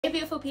Hey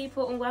beautiful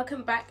people, and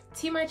welcome back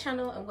to my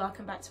channel and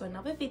welcome back to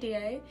another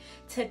video.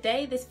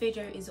 Today this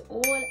video is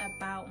all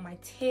about my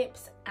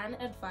tips and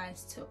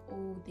advice to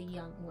all the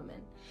young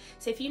women.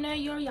 So if you know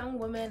you're a young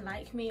woman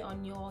like me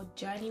on your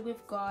journey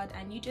with God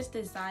and you just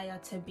desire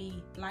to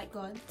be like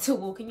God, to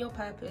walk in your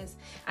purpose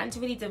and to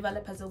really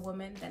develop as a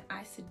woman, then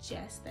I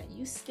suggest that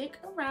you stick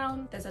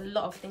around. There's a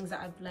lot of things that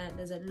I've learned,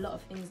 there's a lot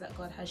of things that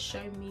God has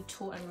shown me,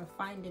 taught and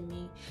refined in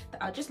me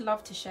that I just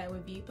love to share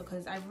with you,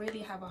 because I really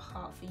have a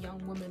heart for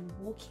young women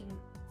walking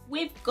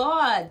with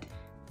God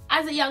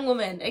as a young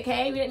woman.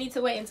 Okay, we don't need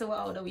to wait until we're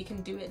older, we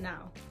can do it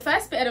now.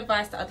 First bit of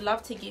advice that I'd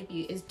love to give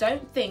you is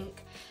don't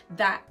think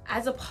that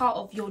as a part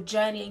of your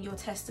journey and your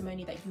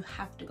testimony that you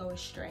have to go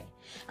astray.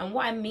 And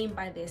what I mean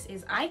by this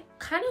is I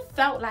kind of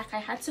felt like I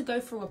had to go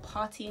through a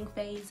partying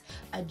phase,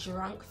 a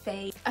drunk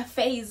phase, a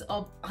phase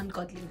of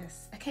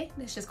ungodliness. Okay,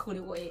 let's just call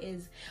it what it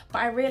is. But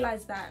I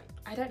realized that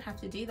I don't have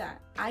to do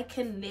that. I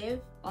can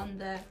live on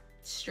the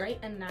straight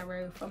and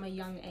narrow from a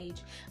young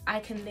age. I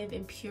can live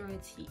in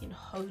purity, in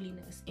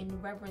holiness, in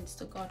reverence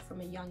to God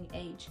from a young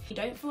age. You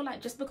don't feel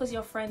like just because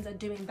your friends are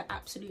doing the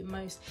absolute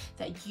most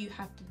that you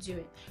have to do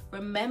it.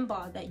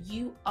 Remember that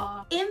you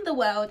are in the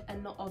world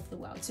and not of the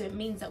world. So it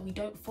means that we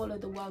don't follow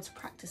the world's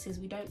practices,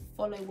 we don't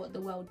follow what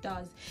the world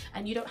does,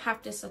 and you don't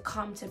have to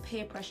succumb to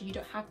peer pressure. You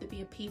don't have to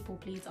be a people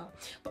pleaser,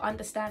 but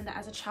understand that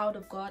as a child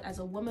of God, as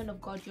a woman of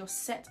God, you're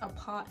set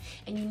apart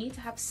and you need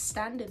to have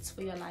standards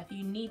for your life.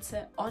 You need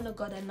to honor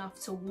God enough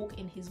to walk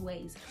in his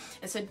ways.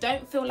 And so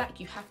don't feel like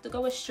you have to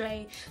go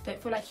astray,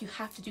 don't feel like you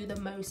have to do the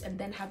most and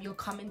then have your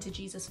come into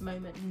Jesus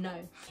moment. No,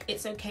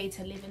 it's okay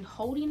to live in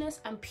holiness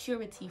and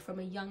purity from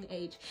a young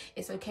age.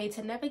 It's okay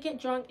to never get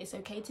drunk. It's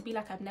okay to be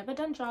like, I've never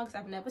done drugs,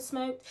 I've never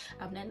smoked,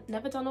 I've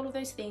never done all of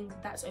those things.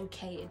 That's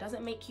okay. It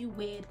doesn't make you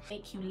weird,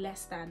 make you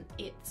less than.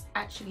 It's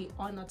actually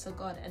honor to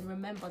God, and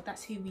remember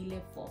that's who we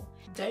live for.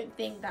 Don't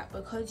think that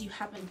because you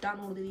haven't done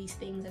all of these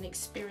things and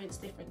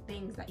experienced different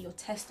things that your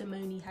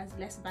testimony has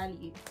less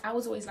value. I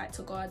was always like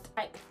to God,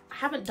 like, I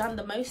haven't done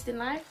the most in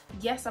life.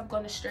 Yes, I've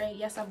gone astray.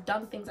 Yes, I've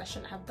done things I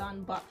shouldn't have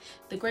done, but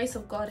the grace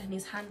of God and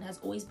his hand has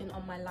always been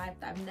on my life,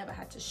 that I've never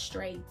had to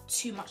stray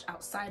too much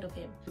outside of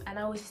him. And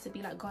I always used to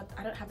be like, God,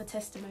 I don't have a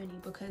testimony,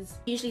 because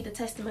usually the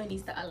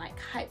testimonies that are like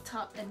hyped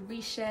up and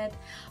reshared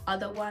are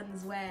the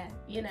ones where,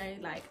 you know,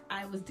 like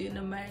I was doing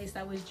the most,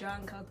 I was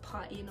drunk, I was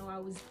partying, or I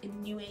was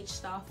in new age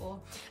stuff, or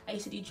I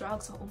used to do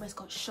drugs, so I almost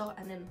got shot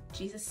and then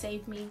Jesus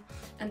saved me.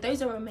 And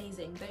those are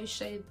amazing. Those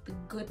show the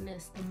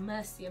goodness, the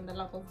mercy and the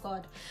love of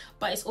God.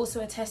 But it's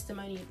also a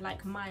testimony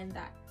like mine,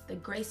 that the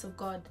grace of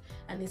God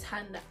and his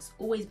hand that's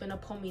always been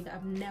upon me, that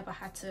I've never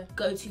had to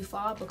go too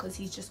far, because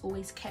he's just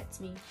always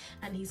kept me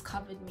and he's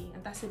covered me.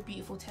 And that's a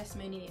beautiful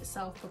testimony in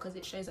itself, because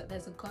it shows that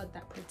there's a God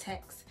that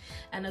protects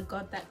and a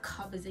God that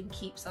covers and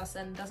keeps us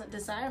and doesn't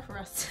desire for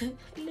us to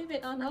live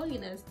in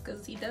unholiness,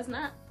 because he does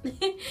not.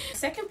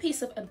 Second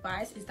piece of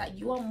advice is that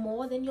you are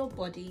more than your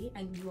body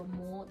and you are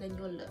more than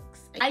your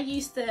looks. I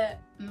used to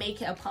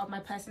make it a part of my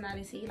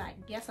personality, like,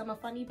 yes, I'm a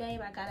funny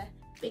babe, I got a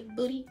big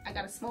booty, I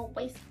got a small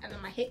waist, and then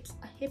my hips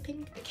are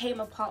hipping. It became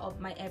a part of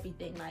my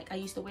everything. Like, I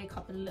used to wake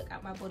up and look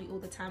at my body all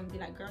the time and be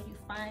like, girl, you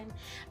fine.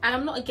 And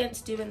I'm not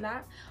against doing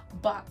that,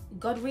 but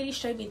God really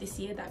showed me this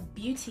year that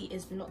beauty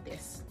is not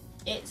this.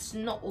 It's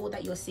not all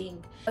that you're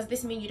seeing. Does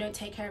this mean you don't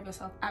take care of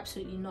yourself?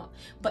 Absolutely not.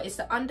 But it's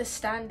the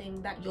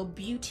understanding that your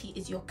beauty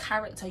is your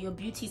character. Your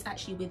beauty is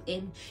actually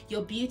within.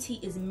 Your beauty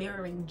is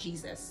mirroring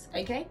Jesus,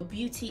 okay? Your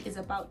beauty is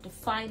about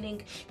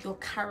defining your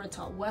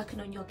character, working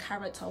on your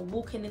character,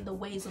 walking in the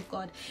ways of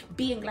God,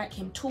 being like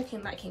him,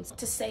 talking like him.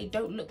 To say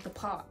don't look the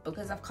part,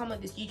 because I've come on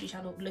this YouTube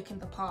channel looking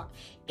the part.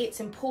 It's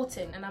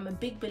important, and I'm a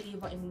big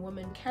believer in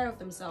women care of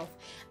themselves,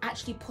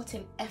 actually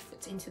putting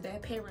effort into their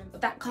appearance.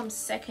 But that comes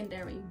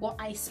secondary. What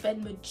I spend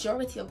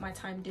majority of my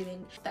time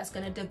doing, that's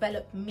going to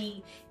develop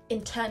me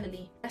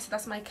internally.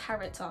 That's my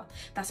character,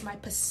 that's my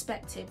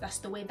perspective, that's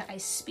the way that I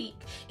speak,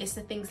 it's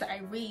the things that I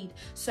read.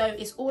 So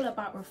it's all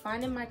about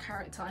refining my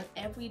character and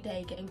every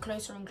day getting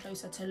closer and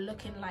closer to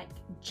looking like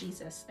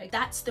Jesus. Like,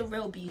 that's the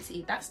real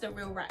beauty, that's the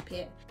real rap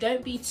here.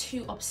 Don't be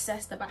too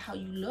obsessed about how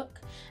you look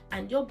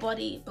and your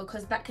body,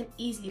 because that can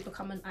easily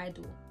become an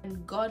idol,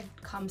 and God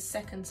comes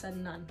second to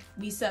none.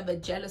 We serve a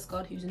jealous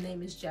God whose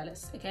name is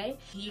jealous, okay?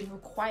 He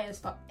requires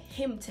for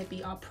him to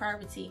be our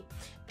priority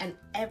and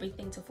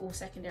everything to fall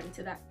secondary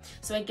to that.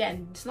 So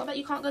again, it's not that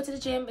you can't go to the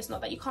gym, it's not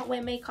that you can't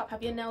wear makeup,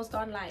 have your nails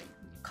done. Like,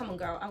 come on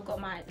girl, I've got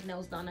my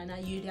nails done and I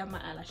usually have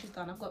my eyelashes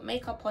done, I've got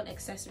makeup on,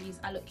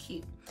 accessories, I look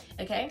cute,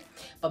 okay?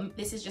 But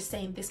this is just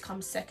saying this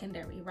comes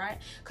secondary, right?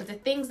 Because the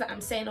things that I'm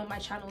saying on my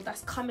channel,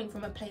 that's coming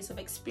from a place of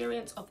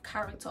experience, of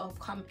character, of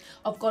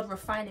God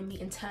refining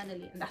me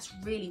internally, and that's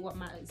really what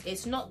matters.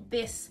 It's not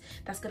this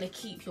that's gonna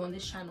keep you on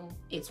this channel,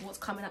 it's what's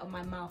coming out of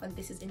my mouth, and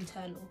this is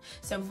internal.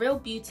 So real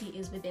beauty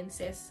is within,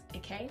 sis,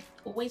 okay?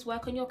 Always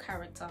work on your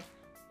character,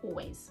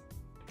 always.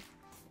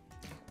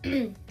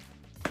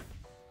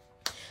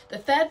 The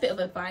third bit of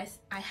advice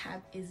I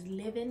have is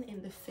living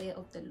in the fear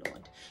of the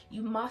Lord.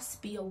 You must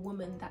be a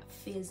woman that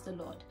fears the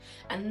Lord,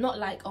 and not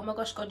like, oh my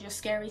gosh, God, you're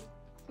scary.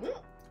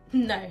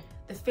 No,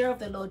 the fear of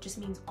the Lord just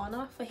means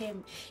honor for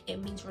him.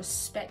 It means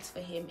respect for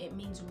him. It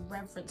means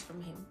reverence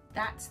from him.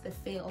 That's the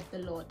fear of the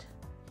Lord.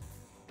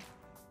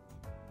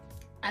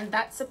 And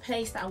that's a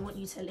place that I want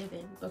you to live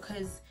in,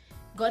 because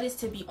God is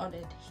to be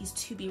honored. He's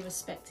to be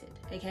respected,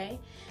 okay?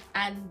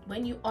 And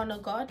when you honor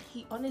God,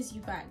 he honors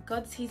you back.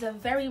 He's a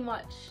very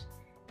much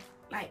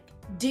like,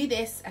 do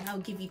this and I'll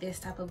give you this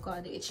type of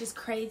God. It's just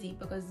crazy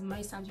because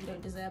most times we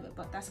don't deserve it,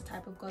 but that's the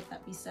type of God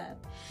that we serve.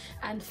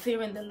 And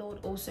fearing the Lord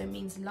also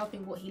means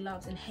loving what he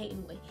loves and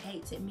hating what he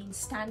hates. It means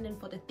standing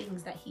for the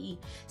things that he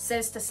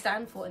says to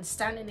stand for and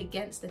standing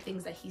against the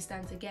things that he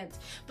stands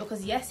against.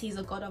 Because yes, he's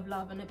a God of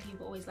love, and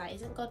people always like,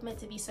 isn't God meant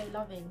to be so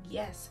loving?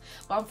 Yes,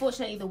 but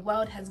unfortunately the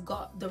world has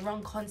got the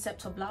wrong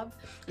concept of love.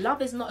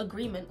 Love is not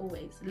agreement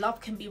always. Love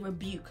can be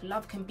rebuke.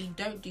 Love can be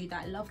don't do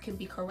that. Love can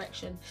be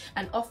correction.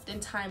 And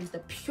oftentimes the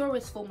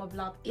purest form of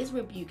love is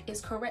rebuke,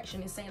 is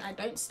correction, is saying, I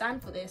don't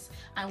stand for this,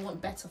 I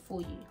want better for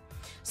you.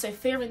 So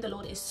fearing the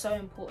Lord is so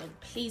important.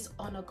 Please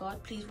honor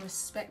God, please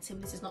respect him.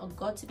 This is not a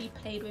God to be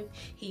played with.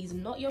 He's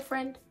not your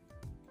friend.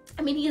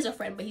 I mean, he is a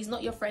friend, but he's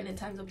not your friend in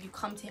terms of you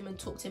come to him and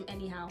talk to him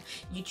anyhow,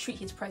 you treat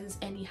his presence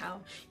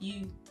anyhow,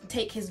 you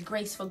take his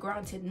grace for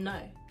granted. No,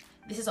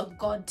 this is a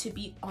God to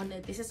be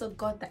honored. This is a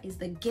God that is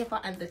the giver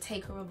and the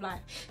taker of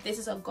life. This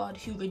is a God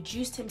who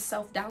reduced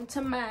himself down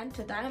to man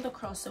to die on the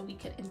cross so we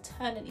could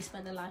eternally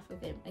spend a life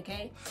with him,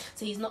 okay?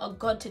 So he's not a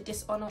God to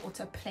dishonor or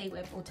to play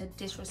with or to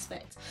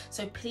disrespect.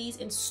 So please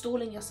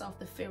install in yourself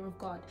the fear of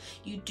God.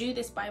 You do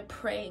this by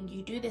praying.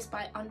 You do this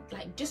by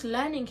like just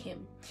learning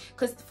him.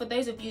 Because for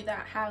those of you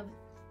that have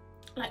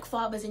like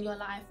fathers in your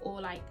life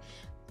or like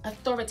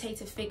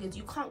authoritative figures,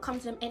 you can't come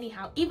to them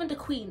anyhow. Even the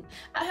Queen,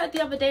 I heard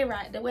the other day,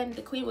 right, that when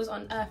the Queen was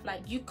on earth,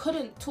 like, you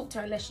couldn't talk to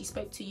her unless she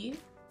spoke to you.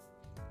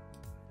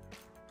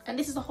 And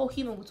this is the whole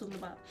human we're talking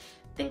about.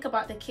 Think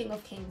about the King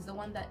of Kings, the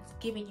one that's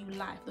giving you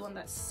life, the one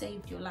that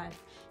saved your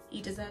life.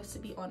 He deserves to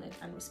be honored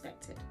and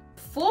respected.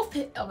 Fourth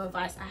bit of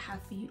advice I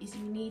have for you is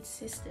you need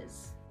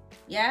sisters.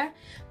 Yeah,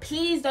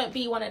 please don't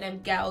be one of them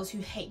girls who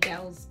hate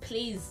girls.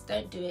 Please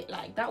don't do it.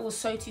 Like, that was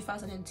so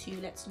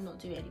 2002. Let's not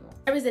do it anymore.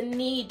 There is a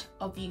need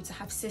of you to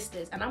have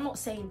sisters, and I'm not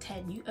saying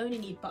 10. You only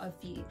need but a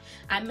few.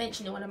 I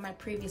mentioned in one of my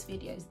previous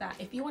videos that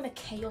if you want a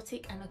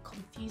chaotic and a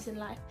confusing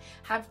life,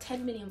 have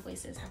 10 million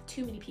voices, have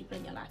too many people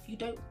in your life. You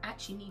don't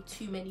actually need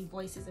too many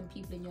voices and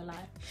people in your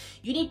life.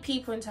 You need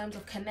people in terms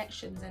of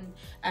connections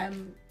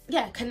and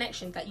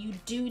connections. That you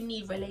do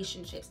need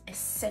relationships,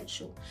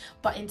 essential.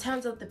 But in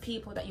terms of the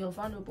people that you're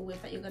vulnerable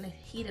with, that you're going to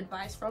heed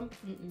advice from,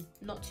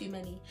 not too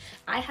many.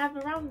 I have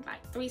around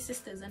like 3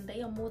 sisters, and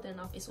they are more than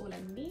enough. It's all I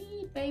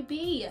need,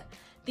 baby.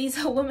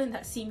 These are women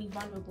that see me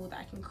vulnerable, that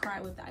I can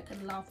cry with, that I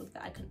can laugh with,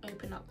 that I can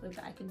open up with,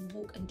 that I can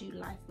walk and do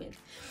life with.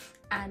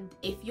 And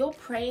if you're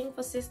praying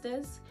for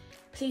sisters,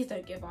 please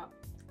don't give up.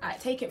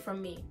 Take it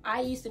from me.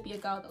 I used to be a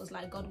girl that was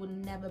like, God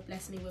would never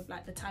bless me with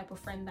like the type of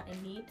friend that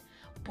I need.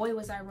 Boy,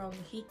 was I wrong.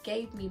 He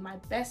gave me my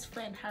best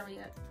friend,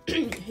 Harriet,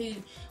 who,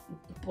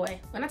 boy,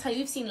 when I tell you,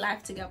 we've seen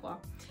life together.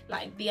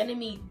 Like, the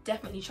enemy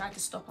definitely tried to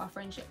stop our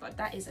friendship, but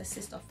that is a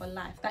sister for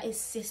life. That is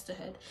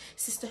sisterhood.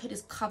 Sisterhood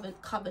is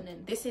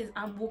covenant. This is,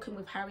 I'm walking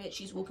with Harriet,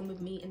 she's walking with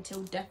me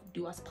until death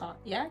do us part,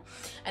 yeah?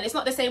 And it's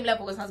not the same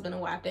level as husband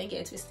and wife, don't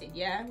get it twisted,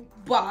 yeah?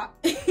 But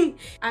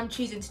I'm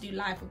choosing to do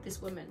life with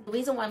this woman. The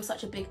reason why I'm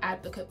such a big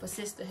advocate for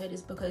sisterhood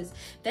is because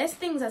there's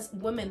things as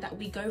women that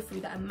we go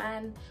through that a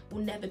man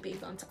will never be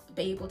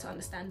able to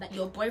understand, that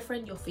your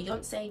boyfriend, your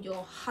fiance,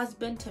 your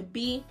husband to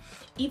be,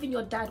 even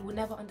your dad will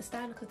never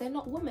understand, because they're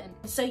not women.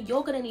 So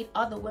you're gonna need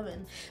other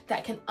women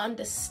that can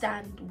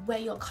understand where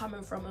you're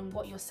coming from and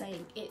what you're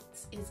saying. It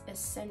is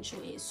essential.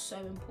 It is so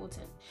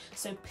important.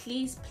 So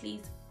please,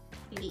 please,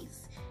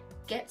 please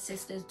get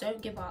sisters.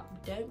 Don't give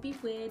up. Don't be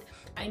weird.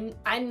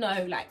 I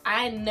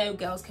know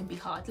girls can be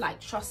hard. Like,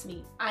 trust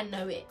me, I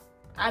know it.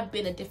 I've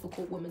been a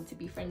difficult woman to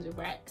be friends with,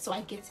 right? So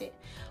I get it.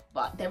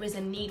 But there is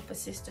a need for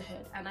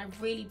sisterhood, and I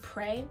really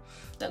pray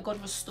that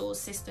God restores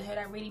sisterhood.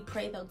 I really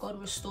pray that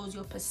God restores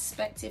your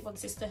perspective on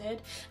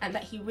sisterhood, and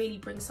that he really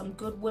brings some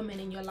good women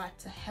in your life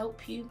to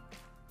help you,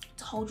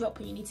 to hold you up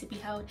when you need to be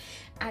held,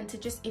 and to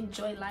just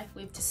enjoy life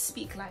with, to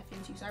speak life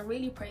into you. So I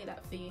really pray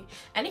that for you.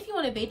 And if you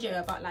want a video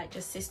about like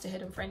just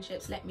sisterhood and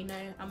friendships, let me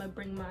know. I'm gonna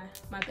bring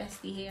my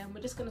bestie here, and we're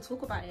just gonna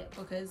talk about it,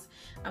 because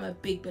I'm a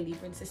big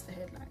believer in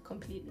sisterhood, like,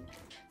 completely.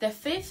 The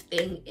 5th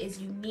thing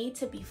is you need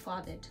to be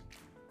fathered.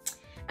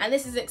 And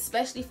this is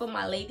especially for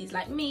my ladies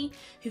like me,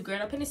 who've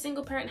grown up in a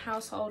single parent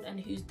household and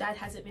whose dad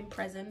hasn't been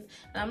present.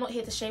 And I'm not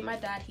here to shame my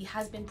dad, he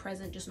has been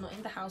present, just not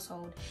in the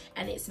household.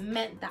 And it's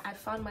meant that I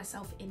found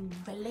myself in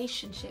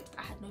relationships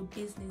I had no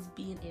business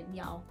being in,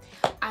 y'all.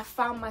 I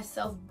found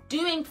myself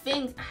doing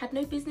things I had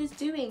no business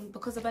doing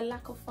because of a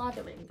lack of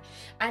fathering.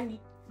 And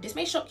this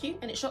may shock you,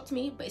 and it shocked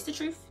me, but it's the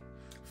truth.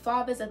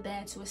 Fathers are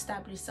there to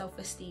establish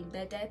self-esteem.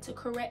 They're there to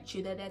correct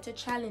you. They're there to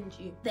challenge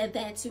you. They're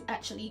there to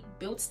actually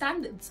build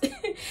standards.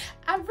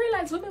 I've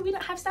realized women, we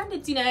don't have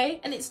standards, you know,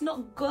 and it's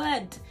not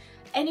good.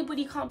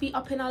 Anybody can't be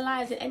up in our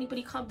lives, and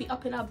anybody can't be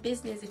up in our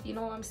business, if you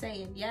know what I'm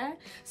saying, yeah?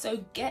 So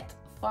get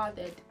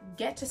fathered,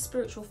 get a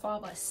spiritual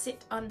father,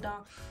 sit under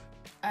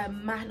a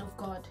man of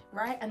God,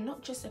 right? And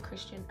not just a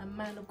Christian, a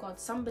man of God,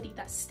 somebody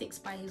that sticks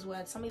by his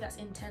word, somebody that's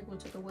integral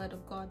to the word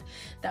of God,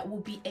 that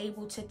will be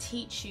able to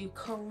teach you,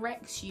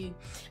 correct you,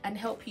 and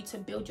help you to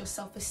build your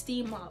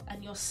self-esteem up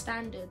and your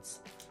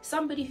standards.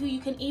 Somebody who you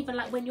can even,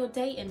 like, when you're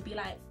dating, be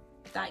like,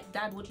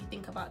 Dad, what do you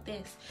think about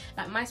this?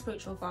 Like my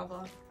spiritual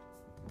father,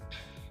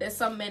 there's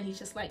some men he's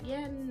just like,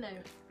 yeah, no,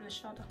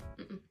 shut up.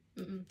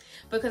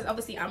 Because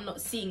obviously I'm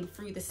not seeing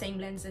through the same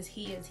lens as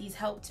he is. He's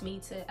helped me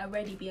to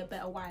already be a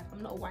better wife.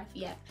 I'm not a wife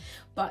yet,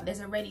 but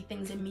there's already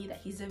things in me that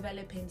he's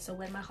developing. So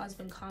when my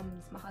husband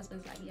comes, my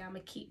husband's like, yeah, I'm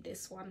gonna keep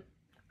this one.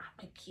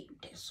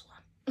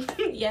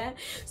 Yeah,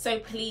 so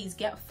please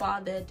get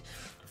fathered.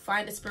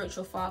 Find a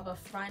spiritual father,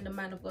 find a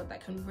man of God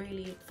that can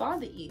really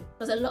father you.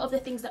 Because a lot of the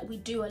things that we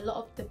do, a lot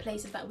of the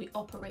places that we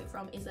operate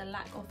from is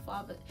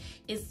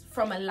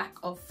from a lack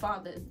of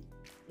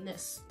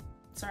fatherness.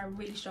 So I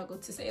really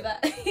struggled to say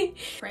that.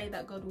 Pray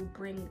that God will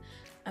bring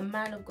a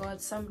man of God,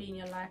 somebody in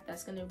your life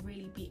that's going to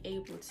really be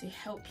able to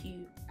help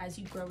you as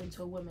you grow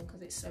into a woman,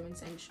 because it's so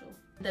essential.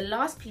 The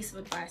last piece of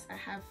advice I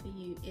have for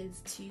you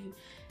is to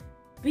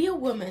be a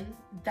woman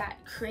that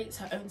creates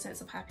her own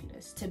sense of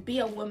happiness. To be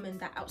a woman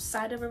that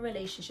outside of a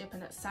relationship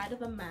and outside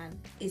of a man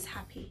is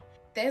happy.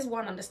 There's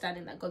one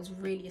understanding that God's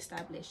really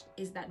established,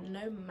 is that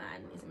no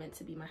man is meant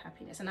to be my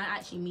happiness. And I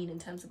actually mean in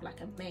terms of like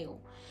a male.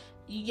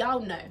 Y'all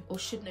know, or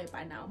should know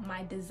by now,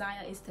 my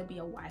desire is to be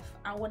a wife.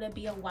 I want to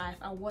be a wife.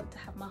 I want to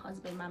have my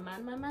husband, my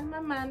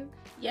man.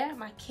 Yeah,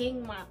 my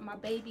king, my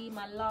baby,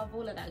 my love,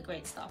 all of that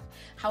great stuff.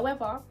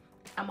 However,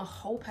 I'm a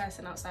whole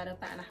person outside of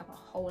that, and I have a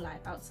whole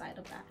life outside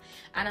of that.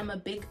 And I'm a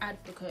big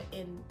advocate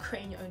in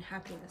creating your own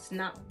happiness.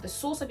 Now, the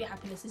source of your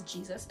happiness is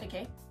Jesus,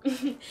 okay?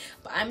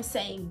 But I'm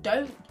saying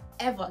don't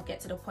ever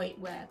get to the point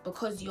where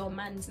because your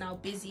man's now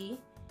busy,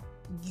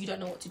 you don't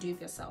know what to do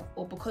with yourself,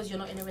 or because you're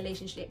not in a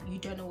relationship, you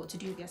don't know what to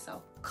do with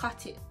yourself.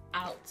 Cut it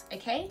out,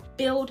 okay?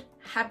 Build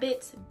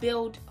habits,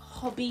 build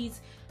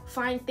hobbies,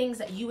 find things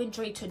that you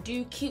enjoy to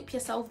do. Keep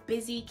yourself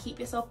busy, keep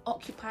yourself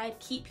occupied,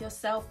 keep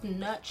yourself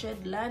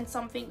nurtured. Learn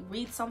something,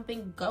 read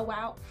something, go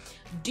out,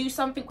 do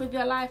something with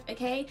your life,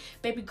 okay?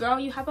 Baby girl,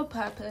 you have a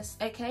purpose,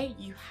 okay?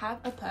 You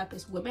have a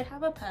purpose. Women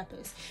have a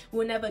purpose.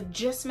 We're never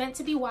just meant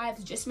to be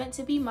wives, just meant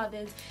to be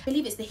mothers. I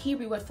believe it's the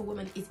Hebrew word for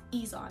woman is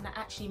Isa, and that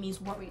actually means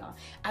warrior.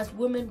 As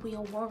women, we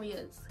are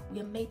warriors.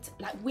 We are made to,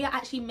 we are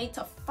actually made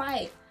to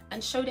fight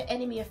and show the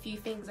enemy a few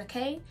things,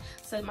 okay?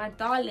 So my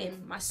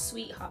darling, my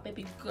sweetheart,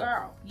 baby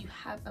girl, you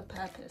have a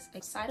purpose.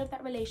 Outside of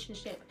that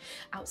relationship,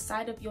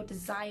 outside of your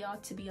desire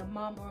to be a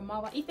mom or a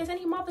mother, if there's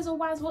any mothers or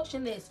wives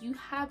watching this, you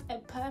have a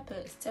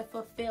purpose to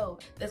fulfill.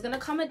 There's gonna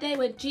come a day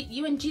where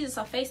you and Jesus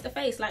are face to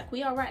face like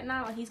we are right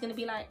now, and he's gonna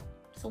be like,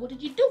 so what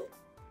did you do?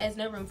 There's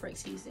no room for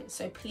excuses.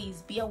 So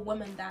please be a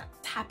woman that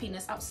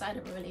happiness outside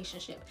of a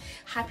relationship,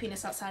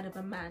 happiness outside of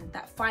a man,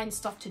 that finds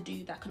stuff to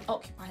do, that can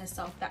occupy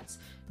herself, that's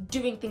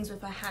doing things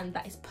with her hand,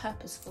 that is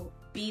purposeful.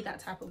 Be that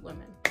type of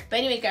woman. But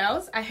anyway,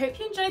 girls, I hope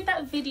you enjoyed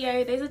that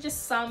video. Those are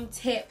just some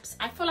tips.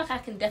 I feel like I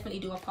can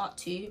definitely do a part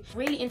 2.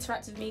 Really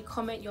interact with me.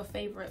 Comment your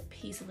favorite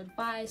piece of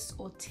advice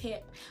or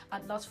tip.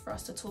 I'd love for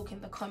us to talk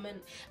in the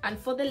comment. And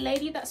for the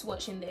lady that's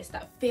watching this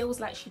that feels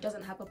like she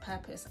doesn't have a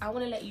purpose, I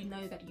want to let you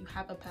know that you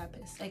have a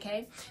purpose,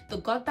 okay? The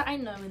God that I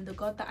know and the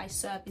God that I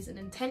serve is an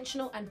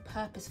intentional and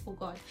purposeful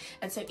God.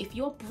 And so if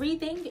you're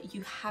breathing,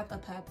 you have a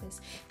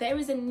purpose. There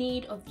is a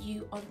need of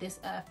you on this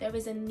earth. There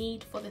is a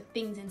need for the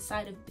things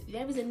inside of you.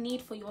 There is a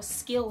need for your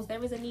skills.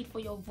 There is a need for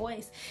your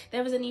voice.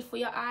 There is a need for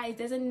your eyes.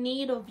 There's a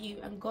need of you,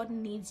 and God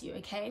needs you,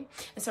 okay?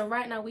 And so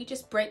right now we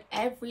just break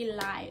every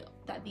lie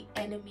that the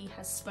enemy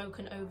has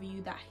spoken over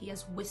you, that he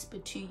has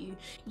whispered to you.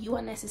 You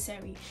are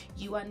necessary.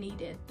 You are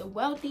needed. The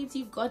world needs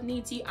you. God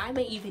needs you. I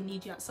may even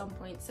need you at some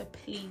point. So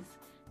please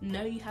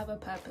know you have a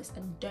purpose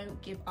and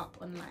don't give up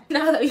on life.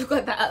 Now that we've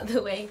got that out of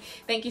the way,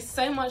 thank you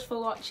so much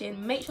for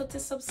watching. Make sure to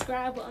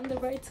subscribe. We're on the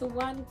road to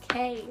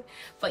 1K.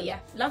 But yeah,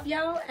 love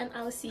y'all, and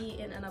I will see you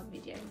in another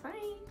video. Bye.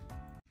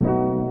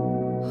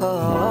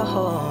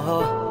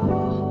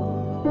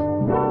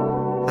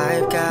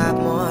 I've got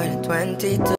more than 22